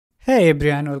Hey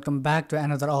everyone, welcome back to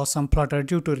another awesome Flutter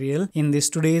tutorial. In this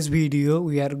today's video,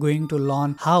 we are going to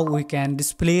learn how we can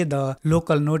display the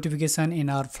local notification in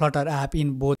our Flutter app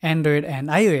in both Android and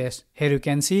iOS. Here you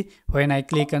can see when I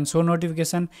click on show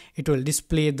notification, it will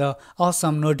display the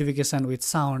awesome notification with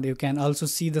sound. You can also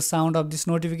see the sound of this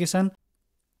notification.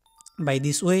 By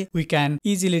this way, we can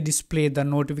easily display the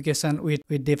notification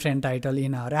with different title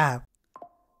in our app.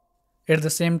 At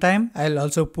the same time, I'll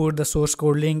also put the source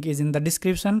code link is in the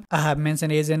description. I have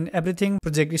mentioned as in everything,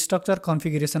 project structure,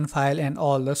 configuration file and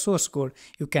all the source code.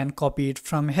 You can copy it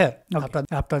from here. Okay.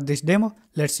 After this demo,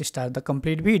 let's start the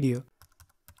complete video.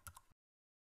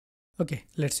 Okay,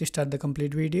 let's start the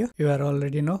complete video. You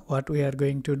already know what we are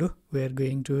going to do. We are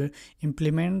going to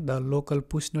implement the local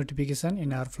push notification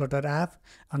in our Flutter app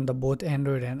on the both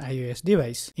Android and iOS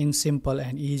device in simple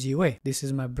and easy way. This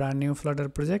is my brand new Flutter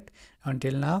project.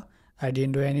 Until now, I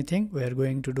didn't do anything. We are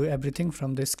going to do everything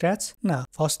from the scratch. Now,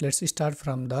 first let's start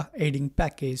from the adding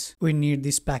package. We need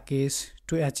this package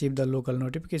to achieve the local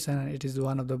notification. It is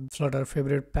one of the Flutter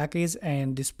favorite package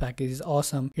and this package is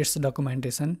awesome. Its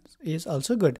documentation is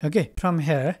also good. Okay, from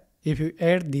here, if you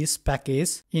add this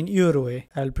package in your way,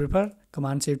 I'll prefer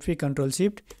Command Shift P, Control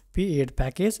Shift P, add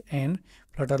package and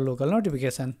Flutter local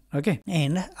notification. Okay,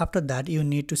 and after that you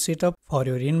need to set up for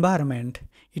your environment.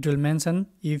 It will mention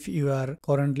if you are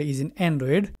currently using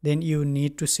Android, then you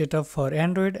need to set up for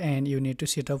Android and you need to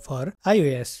set up for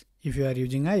iOS if you are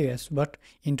using iOS. But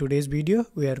in today's video,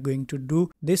 we are going to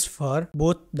do this for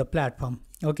both the platform.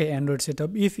 Okay, Android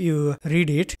setup. If you read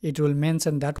it, it will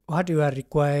mention that what you are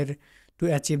required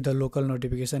to achieve the local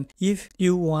notification. If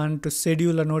you want to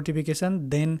schedule a notification,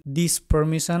 then this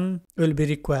permission will be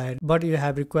required. But you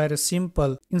have required a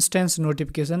simple instance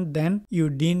notification, then you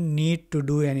didn't need to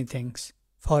do anything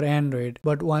for Android.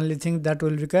 But only thing that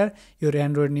will require, your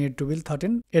Android need to be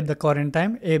 13. At the current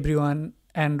time, everyone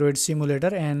Android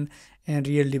simulator and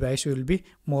real device will be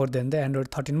more than the Android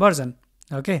 13 version.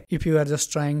 Okay, if you are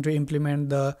just trying to implement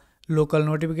the local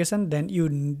notification, then you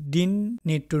didn't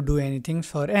need to do anything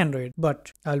for Android.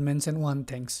 But I'll mention one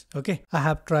thing. Okay, I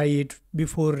have tried it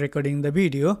before recording the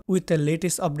video. With the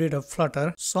latest update of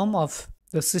Flutter, some of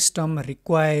the system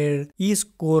required is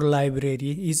core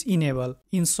library is enabled.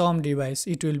 In some device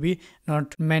it will be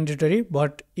not mandatory,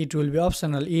 but it will be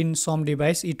optional. In some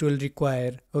device it will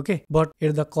require. Okay, but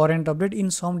at the current update,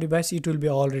 in some device it will be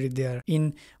already there.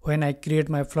 In when I create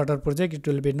my Flutter project, it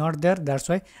will be not there. That's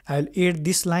why I'll add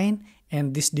this line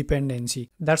and this dependency.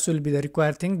 That will be the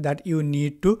required thing that you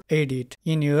need to edit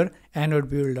in your Android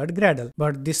build.gradle.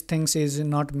 But this things is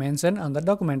not mentioned on the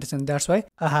documentation. That's why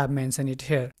I have mentioned it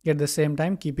here. At the same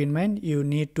time, keep in mind you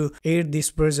need to add this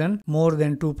version more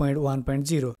than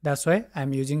 2.1.0. That's why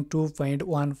I'm using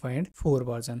 2.1.4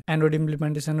 version. Android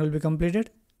implementation will be completed.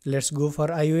 Let's go for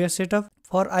iOS setup.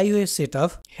 For iOS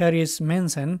setup, here is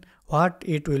mentioned what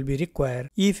it will be required.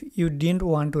 If you didn't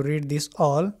want to read this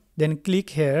all, then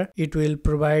click here. It will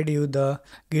provide you the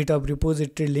GitHub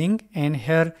repository link, and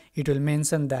here it will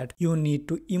mention that you need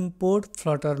to import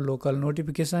Flutter local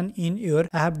notification in your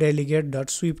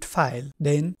app.delegate.swift file.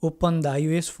 Then open the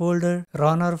iOS folder,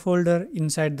 runner folder.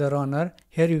 Inside the runner,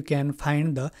 here you can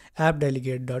find the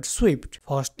app.delegate.swift.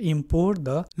 First import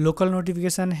the local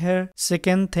notification here.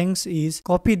 Second things is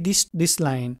copy this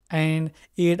line and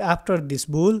add after this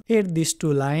bool, add this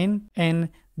two line, and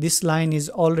this line is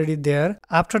already there.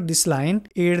 After this line,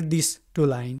 add this two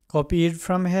line. Copy it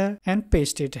from here and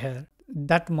paste it here.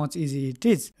 That much easy it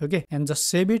is. Okay, and just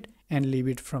save it and leave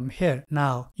it from here.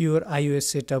 Now your iOS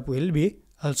setup will be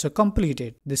also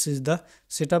completed. This is the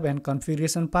setup and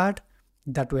configuration part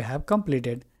that we have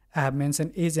completed. I have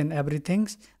mentioned each and everything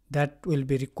that will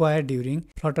be required during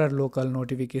Flutter local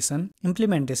notification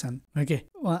implementation. Okay,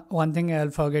 one thing I'll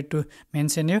forget to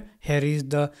mention you, here is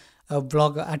the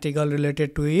blog article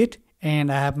related to it,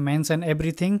 and I have mentioned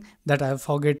everything that I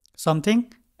forget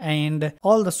something, and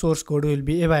all the source code will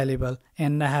be available.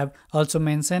 And I have also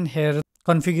mentioned here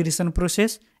configuration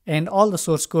process, and all the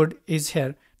source code is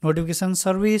here. Notification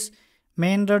service,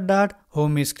 main dot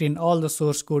home screen, all the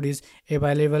source code is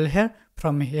available here.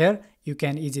 From here you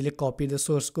can easily copy the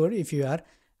source code if you are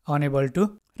unable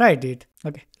to write it.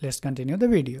 Okay, let's continue the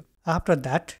video. After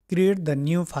that, create the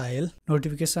new file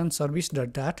notification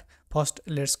service.dat. First,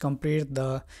 let's complete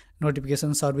the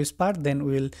notification service part, then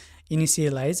we'll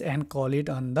initialize and call it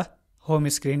on the home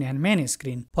screen and main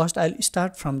screen. First, I'll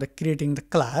start from the creating the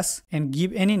class and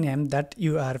give any name that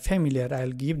you are familiar.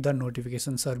 I'll give the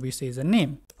notification service as a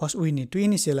name. First, we need to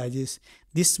initialize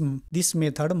this. This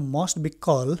method must be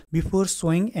called before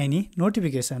showing any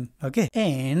notification. Okay,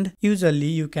 and usually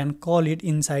you can call it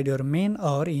inside your main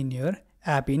or in your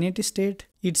app init state.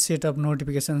 it set up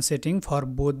notification setting for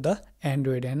both the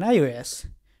Android and iOS.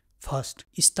 First,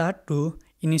 start to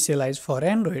initialize for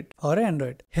Android.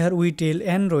 Here we tell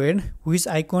Android which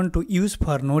icon to use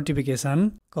for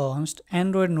notification. Const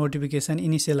Android notification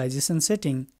initialization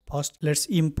setting. First, let's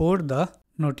import the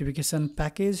notification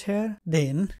package here.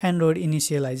 Then Android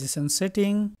initialization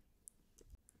setting.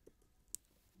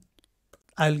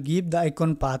 I'll give the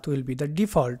icon path will be the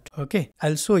default. Okay,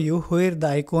 I'll show you where the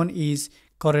icon is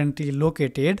currently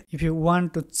located. If you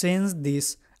want to change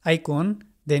this icon,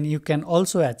 then you can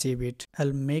also achieve it.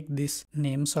 I'll make this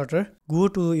name shorter. Go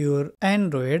to your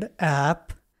Android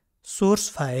app, source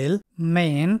file,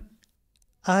 main,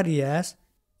 areas.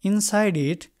 Inside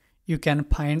it, you can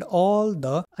find all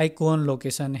the icon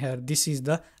location here. This is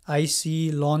the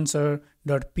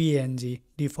iclauncher.png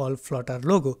default Flutter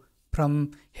logo.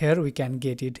 From here we can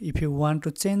get it. If you want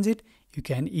to change it, you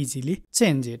can easily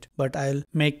change it, but I'll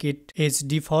make it as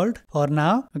default for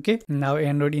now. Okay, now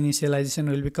Android initialization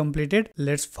will be completed.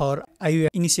 Let's for iOS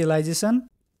initialization.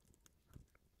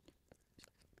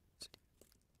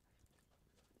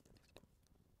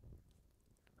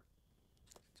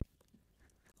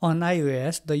 On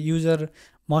iOS, the user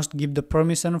must give the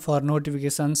permission for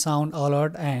notification, sound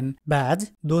alert and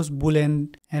badge, those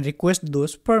boolean, and request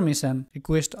those permission.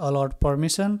 Request alert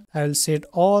permission. I will set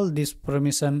all this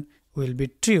permission will be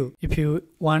true. If you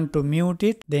want to mute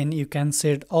it, then you can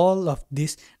set all of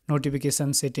this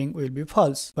notification setting will be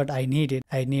false, but I need it.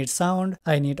 I need sound,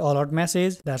 I need alert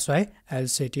message, that's why I'll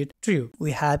set it true.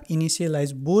 We have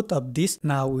initialized both of this.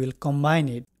 Now we'll combine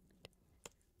it.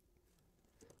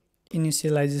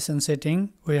 Initialization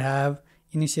setting, we have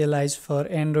initialized for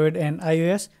Android and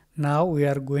iOS. Now we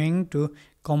are going to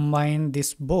combine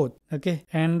this both. Okay,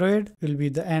 Android will be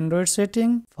the Android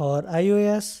setting, for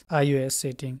iOS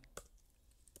setting.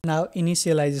 Now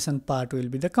initialization part will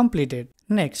be the completed.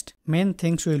 Next, main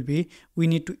things will be we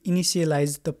need to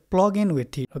initialize the plugin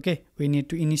with it. Okay, we need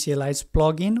to initialize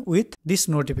plugin with this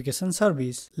notification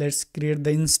service. Let's create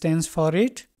the instance for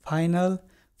it. Final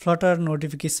Flutter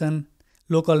notification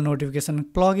local notification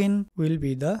plugin will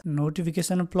be the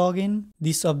notification plugin.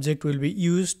 This object will be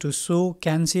used to show,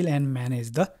 cancel and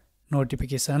manage the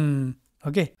notification.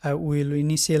 Okay, I will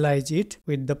initialize it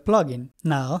with the plugin.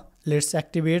 Now let's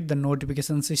activate the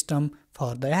notification system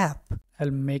for the app.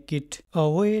 I'll make it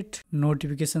await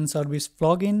notification service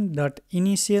plugin dot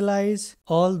initialize.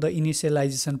 All the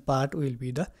initialization part will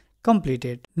be the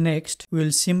completed. Next, we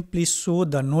will simply show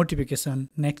the notification.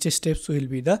 Next steps will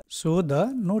be the show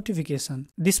the notification.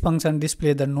 This function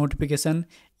display the notification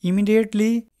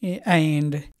immediately,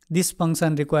 and this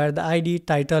function require the ID,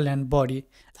 title and body.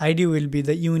 ID will be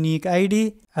the unique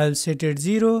ID. I'll set it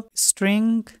 0.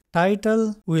 String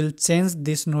title will change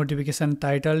this notification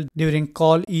title during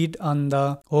call it on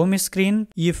the home screen.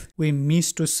 If we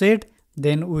miss to set,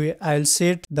 then I'll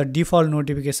set the default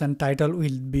notification title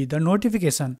will be the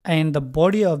notification, and the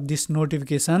body of this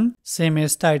notification same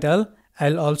as title.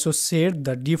 I'll also set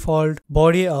the default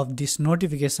body of this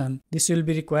notification. This will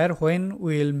be required when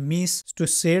we'll miss to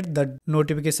set the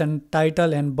notification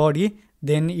title and body,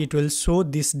 then it will show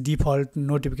this default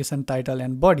notification title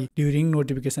and body during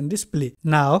notification display.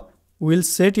 Now we'll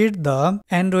set it the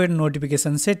Android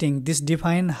notification setting. This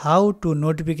define how to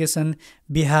notification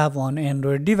behave on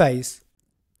Android device.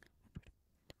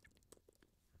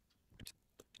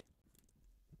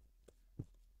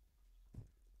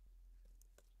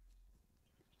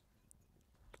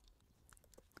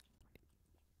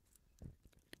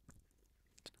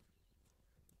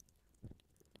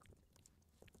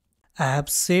 I have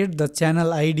set the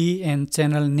channel ID and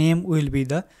channel name will be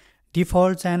the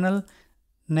default channel.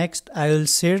 Next, I will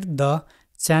set the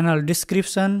channel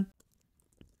description.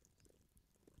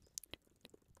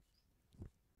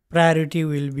 Priority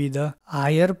will be the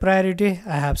higher priority.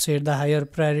 I have set the higher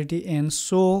priority, and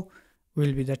show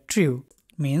will be the true,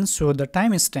 means show the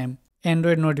timestamp.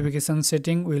 Android notification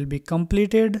setting will be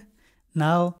completed.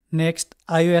 Now next,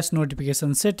 iOS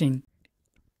notification setting.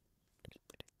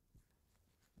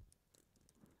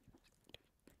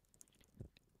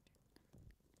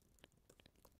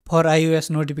 For iOS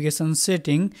notification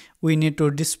setting, we need to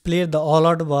display the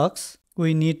alert box.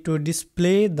 We need to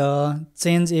display the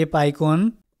change app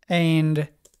icon and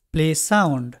play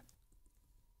sound.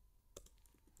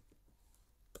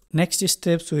 Next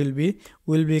steps will be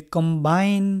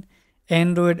combine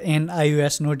Android and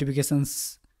iOS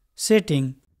notifications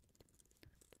setting.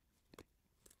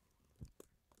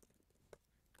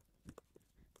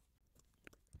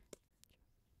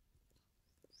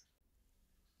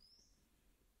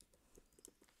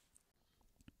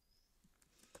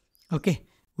 Okay,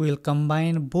 we'll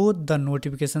combine both the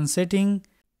notification setting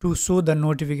to show the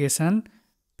notification,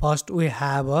 first we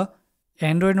have a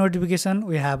Android notification,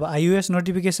 we have iOS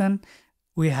notification,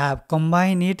 we have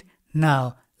combined it.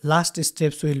 Now last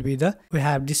steps will be we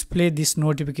have display this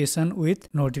notification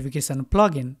with notification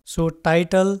plugin. So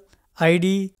title,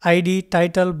 ID,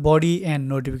 title, body and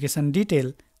notification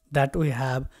detail that we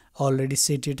have already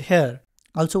set it here.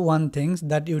 Also one thing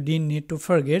that you didn't need to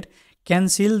forget,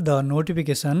 cancel the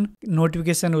notification.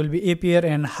 Notification will be appear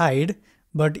and hide,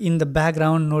 but in the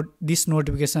background this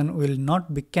notification will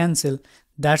not be cancelled.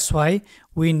 That's why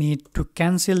we need to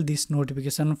cancel this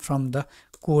notification from the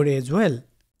code as well.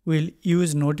 We'll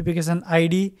use notification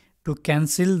ID to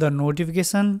cancel the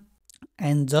notification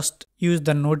and just use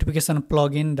the notification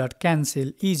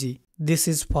plugin.cancel easy. This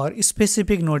is for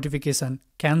specific notification.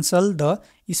 Cancel the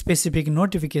specific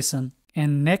notification.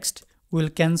 And next we'll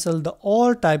cancel the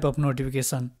all type of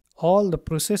notification. All the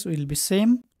process will be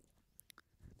same.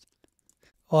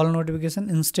 All notification,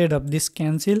 instead of this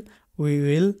cancel, we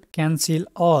will cancel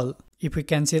all. If we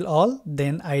cancel all,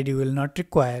 then ID will not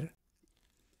require.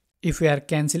 If we are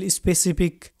cancel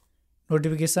specific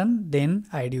notification, then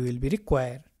ID will be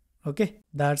required. Okay,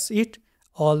 that's it.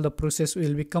 All the process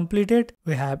will be completed.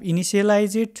 We have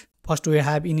initialized it. First we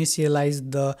have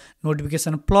initialized the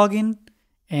notification plugin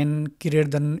and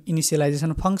create the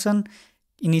initialization function.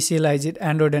 Initialize it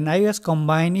Android and iOS,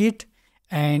 combine it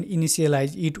and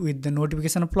initialize it with the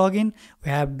notification plugin.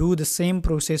 We have do the same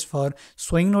process for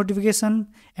showing notification,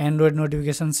 Android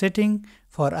notification setting.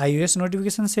 For iOS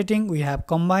notification setting, we have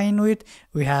combined with,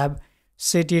 we have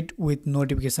set it with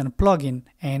notification plugin,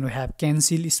 and we have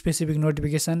cancel specific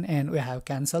notification, and we have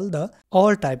cancelled the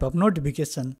all type of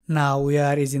notification. Now we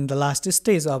are in the last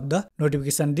stage of the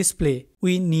notification display.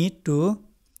 We need to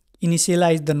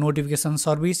initialize the notification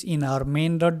service in our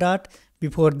main dot.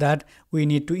 Before that, we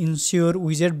need to ensure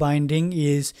widget binding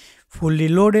is fully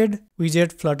loaded.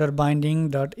 Widget flutter binding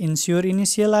dot ensure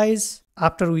initialize.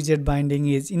 After widget binding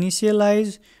is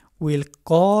initialized, we'll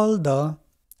call the,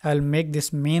 I'll make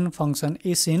this main function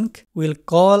async. We'll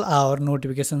call our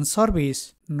notification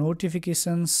service.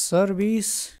 Notification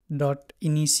service dot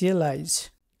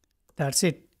initialize. That's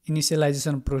it.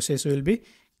 Initialization process will be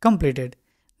completed.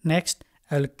 Next,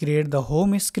 I'll create the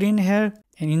home screen here,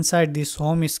 and inside this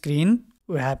home screen,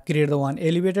 we have created the one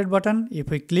elevated button. If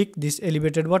we click this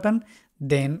elevated button,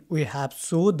 then we have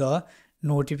show the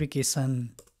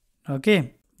notification.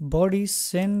 Okay, body,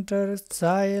 center,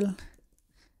 child,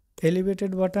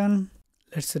 elevated button.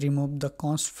 Let's remove the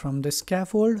const from the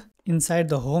scaffold. Inside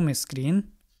the home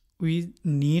screen, we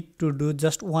need to do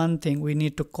just one thing. We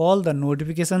need to call the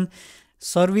notification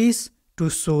service to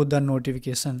show the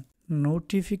notification.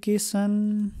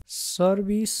 Notification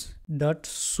service dot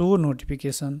show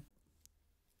notification.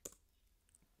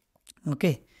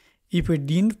 Okay, if we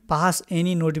didn't pass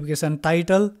any notification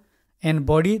title and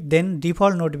body, then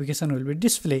default notification will be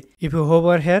display. If you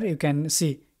hover here, you can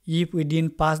see if we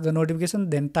didn't pass the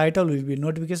notification, then title will be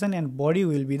notification and body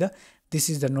will be this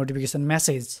is the notification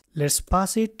message. Let's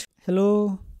pass it.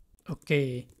 Hello.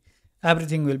 Okay,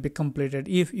 everything will be completed.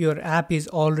 If your app is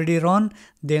already run,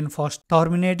 then first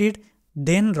terminate it,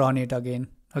 then run it again.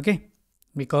 Okay,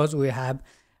 because we have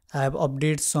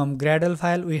updated some Gradle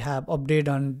file, we have updated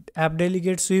on app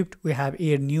delegate script, we have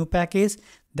a new package.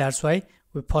 That's why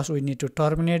we need to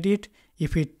terminate it.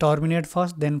 If we terminate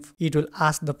first, then it will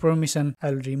ask the permission.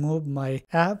 I'll remove my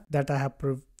app that I have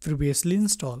previously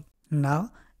installed.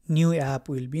 Now new app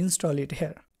will be installed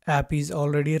here. App is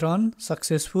already run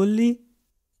successfully.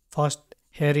 First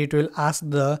here it will ask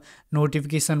the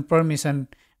notification permission.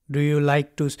 Do you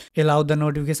like to allow the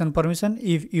notification permission?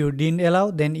 If you didn't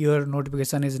allow, then your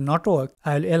notification is not work.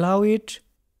 I'll allow it.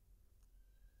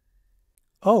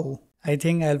 Oh, I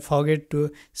think I'll forget to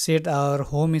set our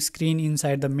home screen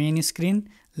inside the main screen.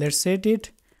 Let's set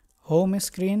it. Home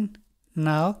screen.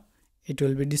 Now it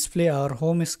will be display our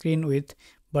home screen with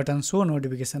button show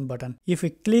notification button. If we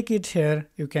click it here,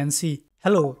 you can see,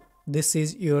 hello, this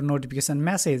is your notification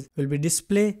message will be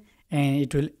display, and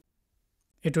it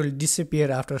will disappear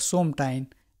after some time.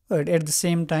 But at the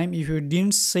same time, if you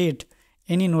didn't set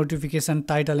any notification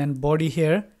title and body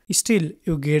here, still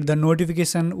you get the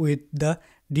notification with the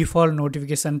default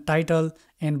notification title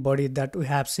and body that we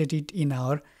have set it in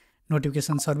our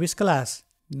notification service class.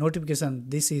 Notification,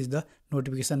 this is the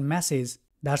notification message.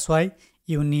 That's why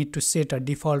you need to set a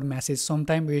default message.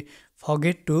 Sometimes we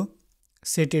forget to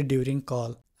set it during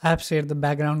call. I have said the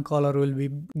background color will be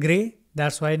gray.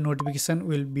 That's why notification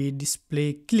will be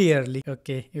displayed clearly.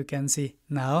 Okay, you can see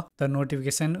now the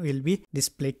notification will be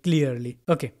displayed clearly.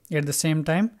 Okay, at the same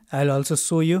time, I'll also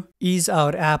show you, is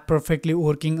our app perfectly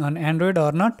working on Android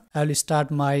or not. I'll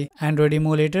start my Android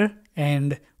emulator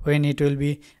and when it will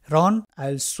be run,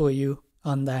 I'll show you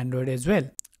on the Android as well.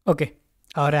 Okay,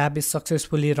 our app is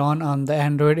successfully run on the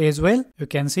Android as well. You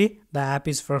can see the app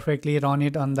is perfectly run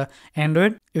it on the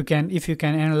Android. If you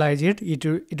can analyze it, it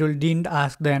will didn't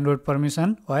ask the Android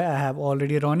permission. Why? I have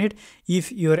already run it.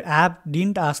 If your app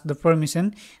didn't ask the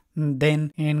permission,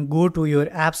 then and go to your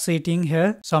app setting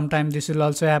here. Sometime this will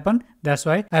also happen. That's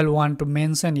why I'll want to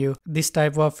mention you this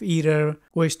type of error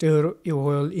waste your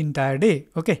whole entire day.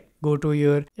 Okay, go to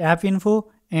your app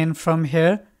info, and from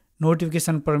here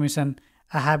notification permission,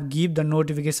 I have give the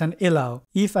notification allow.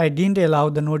 If I didn't allow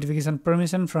the notification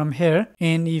permission from here,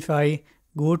 and if I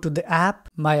go to the app,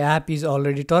 my app is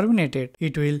already terminated.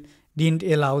 It will didn't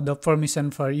allow the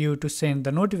permission for you to send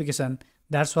the notification.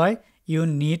 That's why you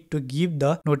need to give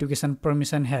the notification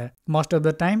permission here. Most of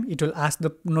the time it will ask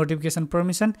the notification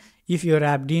permission. If your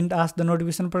app didn't ask the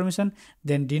notification permission,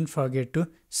 then didn't forget to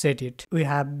set it. We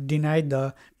have denied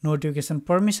the notification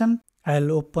permission.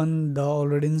 I'll open the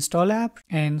already installed app,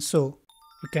 and so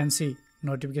you can see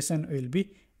notification will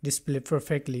be displayed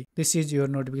perfectly. This is your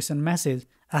notification message.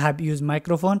 I have used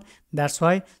microphone, that's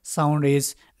why sound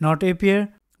is not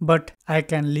appear, but I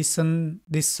can listen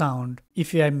this sound.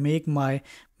 If I make my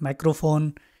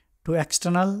microphone to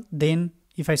external, then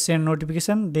if I send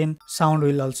notification, then sound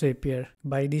will also appear.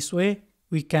 By this way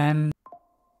you can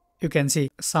see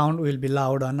sound will be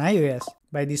loud on iOS.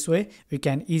 By this way we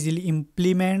can easily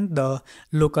implement the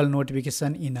local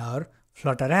notification in our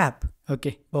Flutter app.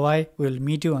 Okay, bye-bye. We'll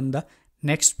meet you on the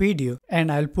next video, and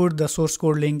I'll put the source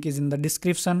code link is in the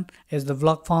description as the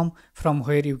vlog form, from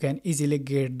where you can easily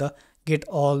get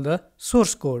all the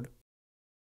source code.